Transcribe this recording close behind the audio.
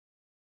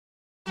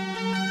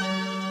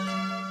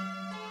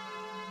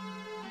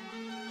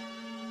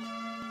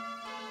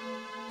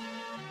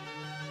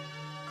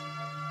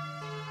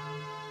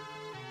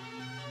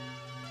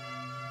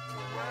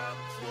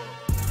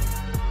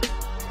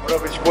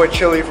your boy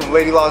Chili from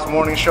Lady Law's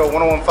Morning Show,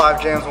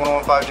 1015 Jams,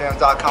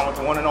 1015jams.com with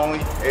the one and only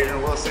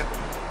Adrian Wilson.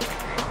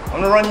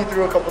 I'm gonna run you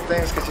through a couple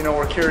things because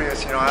we're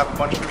curious. I have a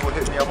bunch of people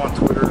hit me up on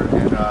Twitter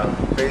and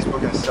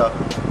Facebook and stuff.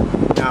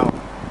 Now,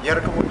 you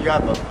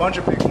have a bunch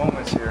of big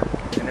moments here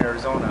in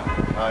Arizona.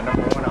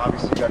 Number one,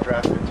 obviously you got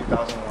drafted in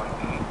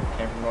 2001.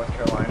 Came from North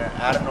Carolina,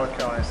 out of North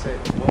Carolina State.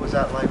 What was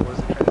that like? What was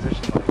the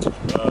transition like?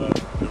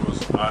 It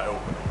was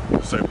eye-opening,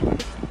 to say the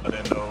least. I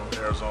didn't know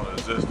Arizona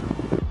existed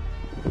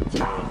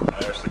until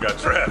I actually got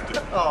drafted.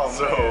 Oh,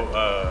 so,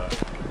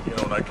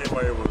 when I came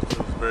out here, it was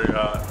very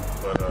hot,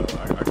 but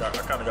I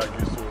kind of got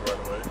used to it right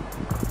away.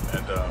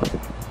 And,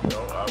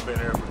 I've been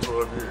here for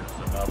 12 years,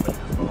 and I've made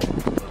this home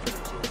for 12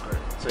 years, so it's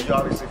great. So you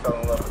obviously fell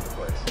in love with the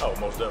place? Oh,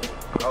 most definitely.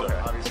 Okay,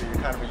 obviously you're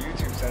kind of a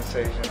YouTube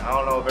sensation. I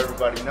don't know if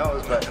everybody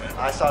knows, but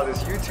I saw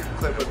this YouTube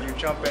clip of you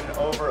jumping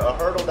over a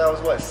hurdle that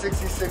was, what,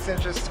 66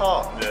 inches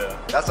tall? Yeah.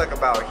 That's like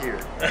about here.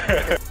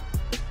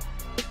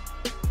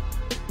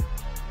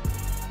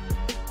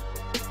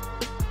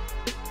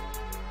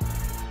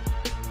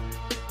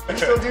 You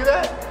still do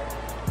that?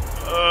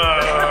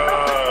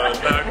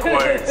 Not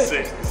quite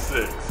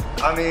 66.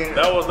 I mean,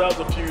 that was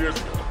a few years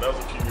ago.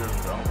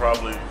 I'm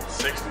probably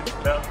 60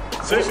 now.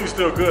 60 is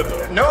still good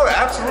though. No,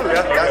 absolutely.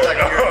 That's like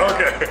a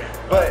okay.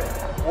 But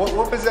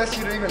what possessed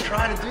you to even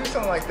try to do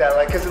something like that?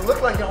 Like, cause it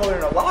looked like you're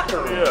holding a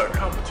locker room. Yeah,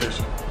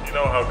 competition. You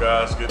know how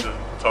guys get to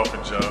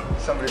talking junk.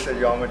 Somebody said,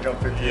 "Yo, I'm gonna jump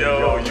 50."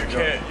 Yo,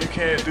 you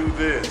can't do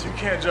this. You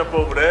can't jump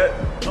over that.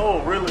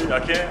 Oh, really? I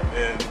can't.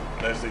 And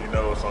next thing you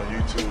know, it's on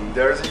YouTube.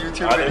 There's a YouTube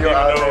video. I didn't even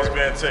know it was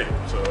being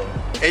taped. So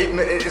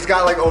it's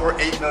got like over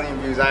 8 million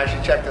views. I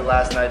actually checked it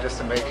last night just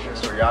to make sure.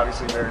 So you're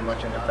obviously very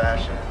much into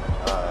fashion.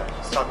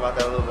 Let's talk about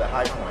that a little bit.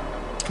 High Point.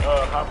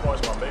 High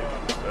Point's my baby.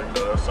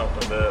 That's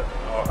something that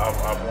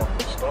I've wanted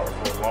to start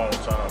for a long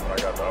time, and I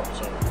got the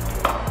opportunity to do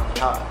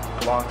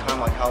it. Long time?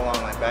 Like how long?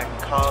 Like back in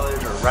college,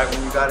 or right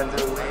when you got into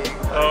the league?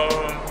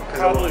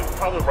 Probably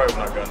right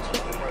when I got into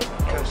the league.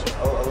 Because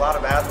a lot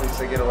of athletes,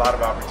 they get a lot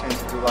of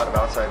opportunities to do a lot of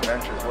outside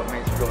ventures. What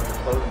made you go to the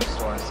clothing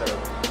store instead of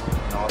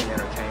all the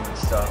entertainment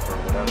stuff or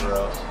whatever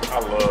else? I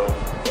love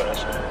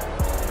fashion,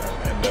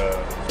 and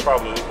it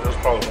was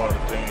probably one of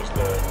the things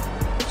that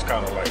is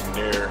kind of like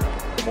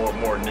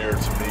more near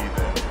to me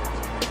than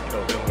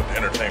dealing with the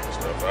entertainment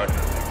stuff. I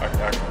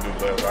can do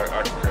less.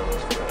 I can care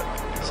less for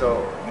that. So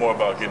more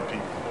about getting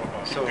people,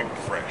 keeping people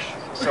fresh.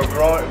 So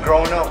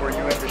growing up, were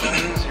you into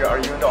shoes? Are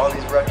you into all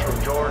these retro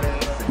Jordans,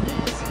 the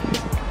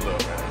Yeezys,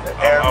 look, man, the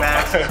Air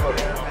Max?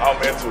 I'm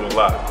into a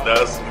lot.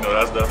 That's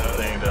the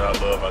thing that I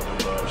love. I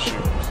do love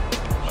shoes.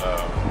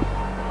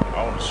 I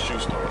own a shoe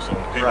store, so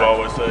people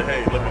always say,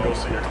 "Hey, let me go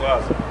see your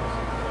closet."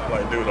 I'm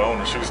like, dude, I own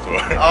a shoe store.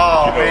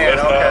 Oh man,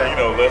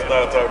 let's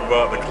not talk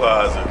about the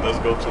closet. Let's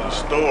go to the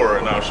store,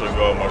 and I'll show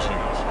you all my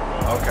shoes.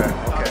 Okay.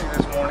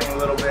 This morning a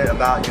little bit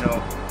about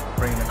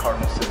bringing the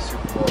Cardinals to the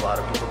Super Bowl. A lot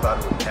of people thought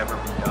it would never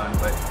be done,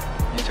 but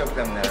you took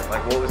them there.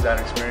 Like, what was that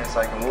experience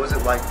like, and what was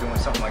it like doing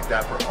something like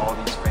that for all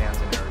these fans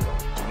in Arizona?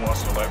 It's a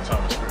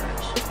once-in-a-lifetime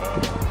experience.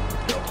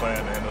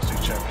 Playing the NFC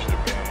Championship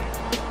game,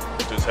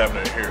 just having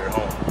it here at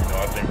home.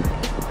 I think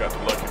we got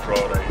the lucky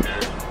draw that year.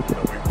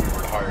 We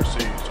were the higher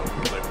seed, so we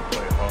were able to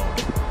play at home.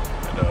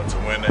 And to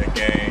win that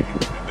game,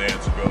 and then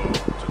to go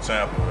to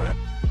Tampa and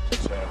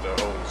just have that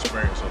whole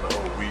experience of the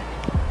whole week,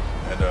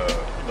 and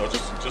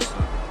just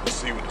to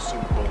see what the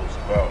Super Bowl is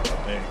about.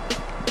 I think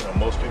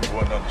most people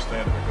wouldn't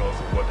understand it because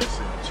of what they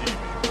see on TV,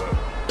 but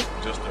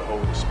just the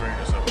whole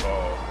experience of it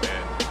all,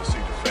 and to see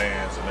the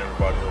fans and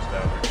everybody else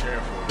down there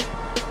cheering for you.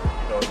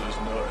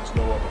 There's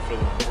no other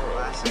feeling in the world.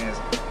 Last thing is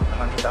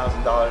 $100,000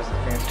 at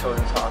Phoenix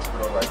Children's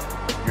Hospital. Like,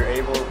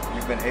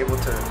 you've been able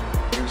to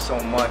do so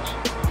much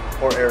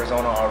for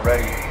Arizona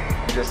already.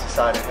 You just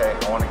decided, hey,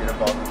 I want to get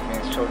involved with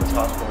Phoenix Children's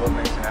Hospital. What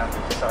makes an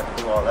athlete decide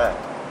to do all that?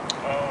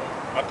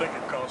 I think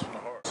it comes from the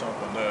heart.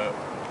 Something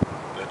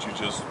that you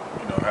just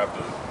have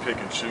to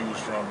pick and choose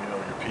from.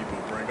 Your people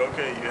bring.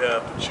 Okay, you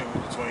have to choose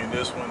between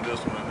this one, and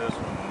this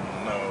one.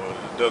 No,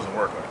 it doesn't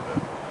work like that.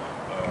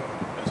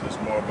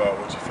 It's more about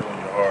what you feel in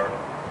your heart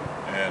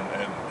and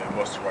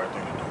what's the right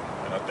thing to do.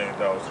 And I think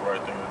that was the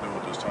right thing to do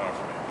at this time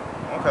for me.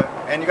 Okay.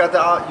 And you got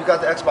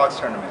the Xbox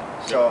tournament.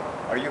 So,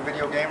 are you a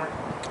video gamer?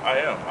 I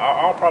am.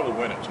 I'll probably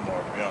win it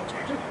tomorrow, to be honest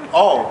with you.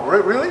 Oh,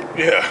 really?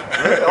 Yeah.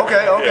 Really?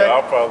 Okay. Yeah,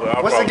 I'll probably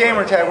What's the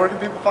gamer tag? Where can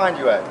people find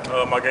you at?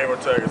 My gamer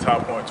tag is High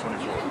Point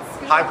 24.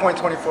 High Point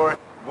 24.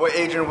 Boy,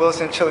 Adrian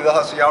Wilson, Chili the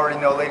Hustle. You already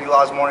know Lady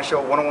Law's Morning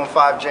Show,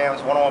 1015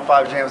 Jams,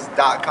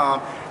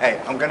 1015jams.com. Hey,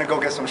 I'm gonna go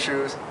get some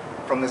shoes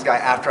from this guy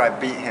after I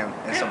beat him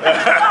in some.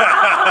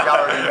 Y'all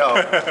already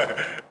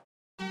know.